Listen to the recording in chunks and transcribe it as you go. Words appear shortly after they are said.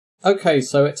Okay,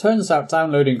 so it turns out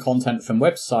downloading content from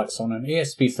websites on an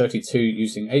ESP32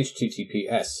 using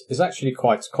HTTPS is actually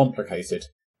quite complicated.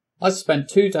 I spent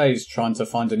 2 days trying to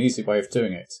find an easy way of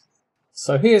doing it.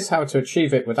 So here's how to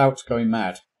achieve it without going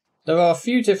mad. There are a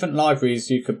few different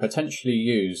libraries you could potentially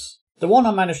use. The one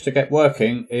I managed to get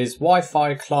working is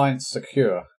Wi-Fi Client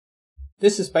Secure.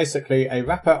 This is basically a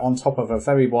wrapper on top of a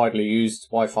very widely used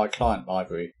Wi-Fi client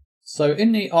library. So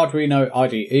in the Arduino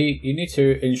IDE, you need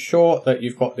to ensure that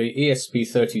you've got the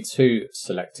ESP32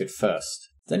 selected first.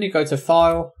 Then you go to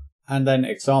File and then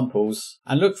Examples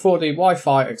and look for the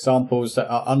Wi-Fi examples that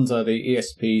are under the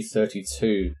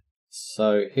ESP32.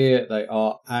 So here they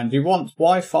are, and you want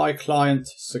Wi-Fi Client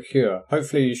Secure.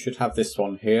 Hopefully you should have this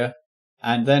one here,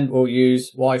 and then we'll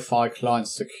use Wi-Fi Client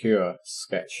Secure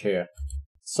sketch here.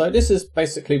 So this is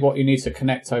basically what you need to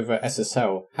connect over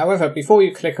SSL. However, before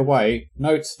you click away,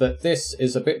 note that this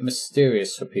is a bit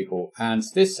mysterious for people, and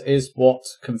this is what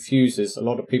confuses a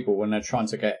lot of people when they're trying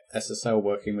to get SSL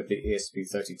working with the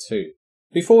ESP32.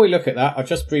 Before we look at that, I'll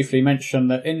just briefly mention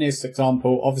that in this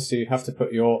example, obviously you have to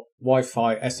put your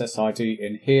Wi-Fi SSID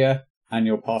in here and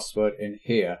your password in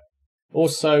here.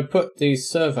 Also, put the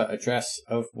server address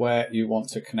of where you want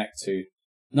to connect to.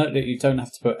 Note that you don't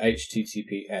have to put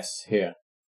HTTPS here.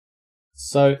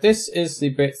 So this is the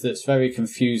bit that's very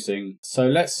confusing. So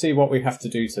let's see what we have to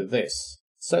do to this.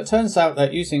 So it turns out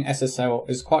that using SSL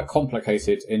is quite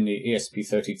complicated in the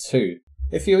ESP32.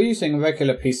 If you're using a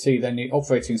regular PC, then the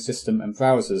operating system and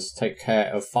browsers take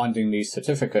care of finding these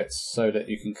certificates so that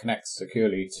you can connect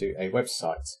securely to a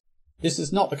website. This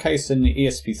is not the case in the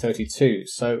ESP32,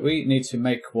 so we need to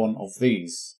make one of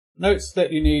these. Note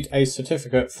that you need a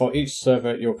certificate for each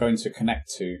server you're going to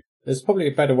connect to. There's probably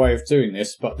a better way of doing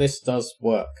this, but this does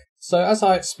work. So as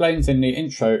I explained in the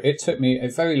intro, it took me a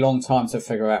very long time to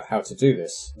figure out how to do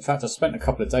this. In fact, I spent a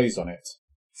couple of days on it.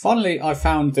 Finally, I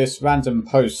found this random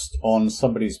post on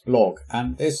somebody's blog,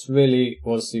 and this really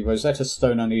was the Rosetta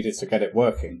Stone I needed to get it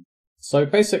working. So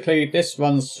basically, this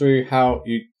runs through how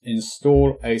you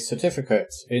install a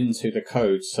certificate into the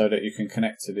code so that you can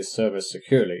connect to this server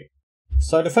securely.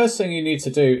 So the first thing you need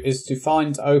to do is to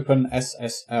find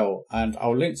OpenSSL, and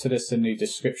I'll link to this in the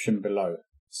description below.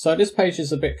 So this page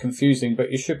is a bit confusing, but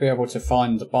you should be able to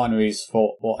find the binaries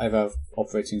for whatever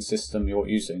operating system you're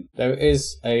using. There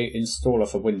is a installer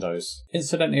for Windows.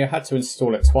 Incidentally, I had to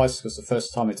install it twice because the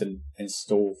first time it didn't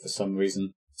install for some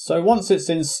reason. So once it's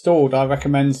installed, I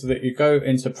recommend that you go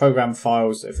into Program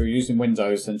Files if you're using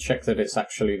Windows and check that it's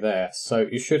actually there. So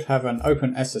you should have an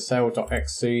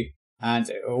OpenSSL.exe.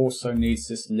 And it also needs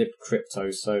this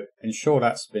libcrypto, so ensure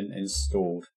that's been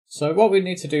installed. So what we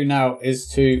need to do now is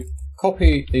to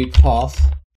copy the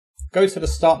path, go to the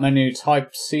start menu,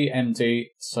 type cmd,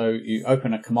 so you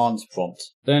open a command prompt.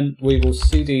 Then we will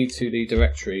cd to the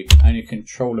directory and you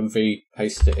Ctrl and V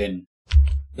paste it in.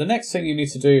 The next thing you need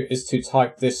to do is to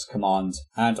type this command,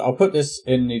 and I'll put this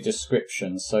in the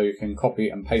description so you can copy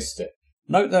and paste it.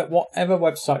 Note that whatever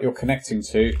website you're connecting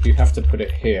to, you have to put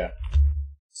it here.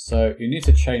 So you need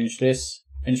to change this,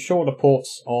 ensure the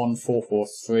port's on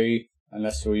 443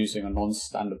 unless you're using a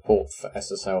non-standard port for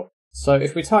SSL. So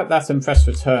if we type that and press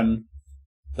return,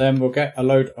 then we'll get a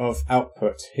load of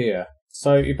output here.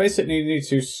 So you basically need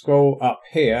to scroll up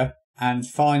here and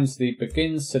find the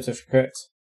begin certificate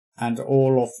and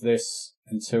all of this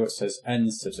until it says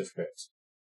end certificate.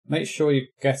 Make sure you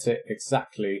get it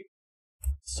exactly.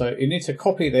 So you need to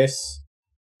copy this,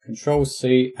 Control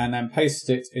C, and then paste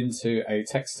it into a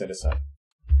text editor.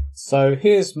 So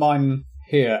here's mine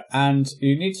here, and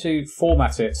you need to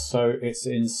format it so it's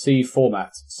in C format.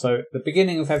 So the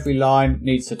beginning of every line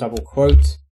needs a double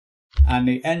quote, and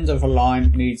the end of a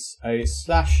line needs a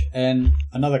 /n,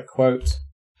 another quote,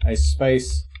 a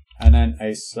space, and then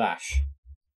a slash.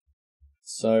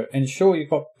 So ensure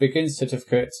you've got begin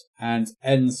certificate and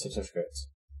end certificate.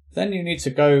 Then you need to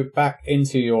go back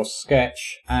into your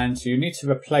sketch and you need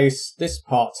to replace this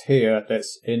part here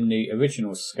that's in the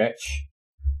original sketch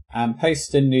and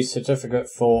paste in the certificate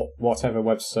for whatever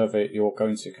web server you're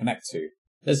going to connect to.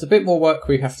 There's a bit more work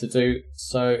we have to do,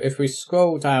 so if we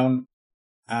scroll down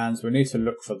and we need to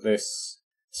look for this.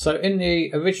 So in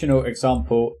the original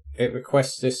example, it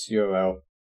requests this URL,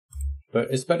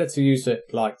 but it's better to use it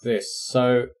like this.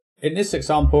 So in this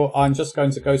example, I'm just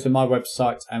going to go to my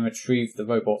website and retrieve the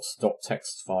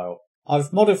robots.txt file.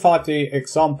 I've modified the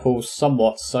example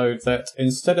somewhat so that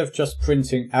instead of just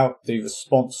printing out the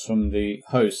response from the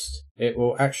host, it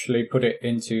will actually put it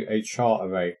into a char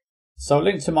array. So I'll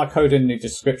link to my code in the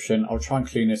description. I'll try and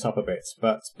clean it up a bit,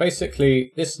 but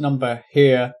basically this number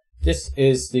here, this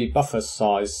is the buffer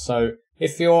size. So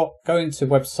If you're going to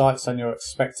websites and you're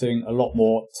expecting a lot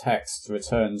more text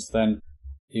returns, then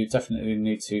you definitely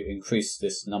need to increase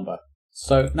this number.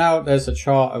 So now there's a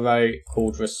char array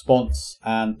called response,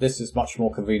 and this is much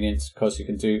more convenient because you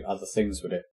can do other things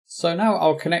with it. So now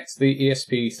I'll connect the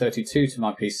ESP32 to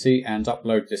my PC and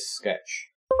upload this sketch.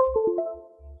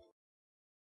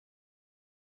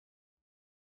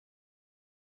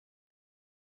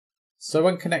 So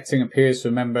when connecting appears,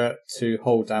 remember to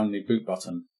hold down the boot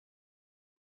button.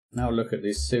 Now look at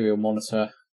this serial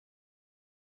monitor.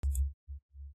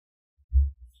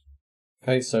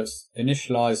 Okay, so it's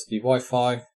initialized the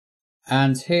Wi-Fi,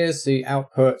 and here's the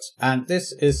output, and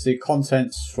this is the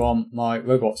contents from my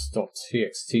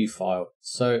robots.txt file.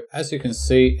 So as you can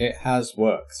see, it has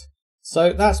worked.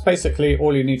 So that's basically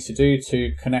all you need to do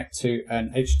to connect to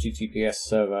an HTTPS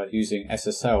server using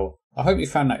SSL. I hope you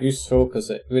found that useful because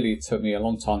it really took me a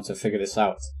long time to figure this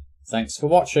out. Thanks for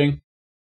watching.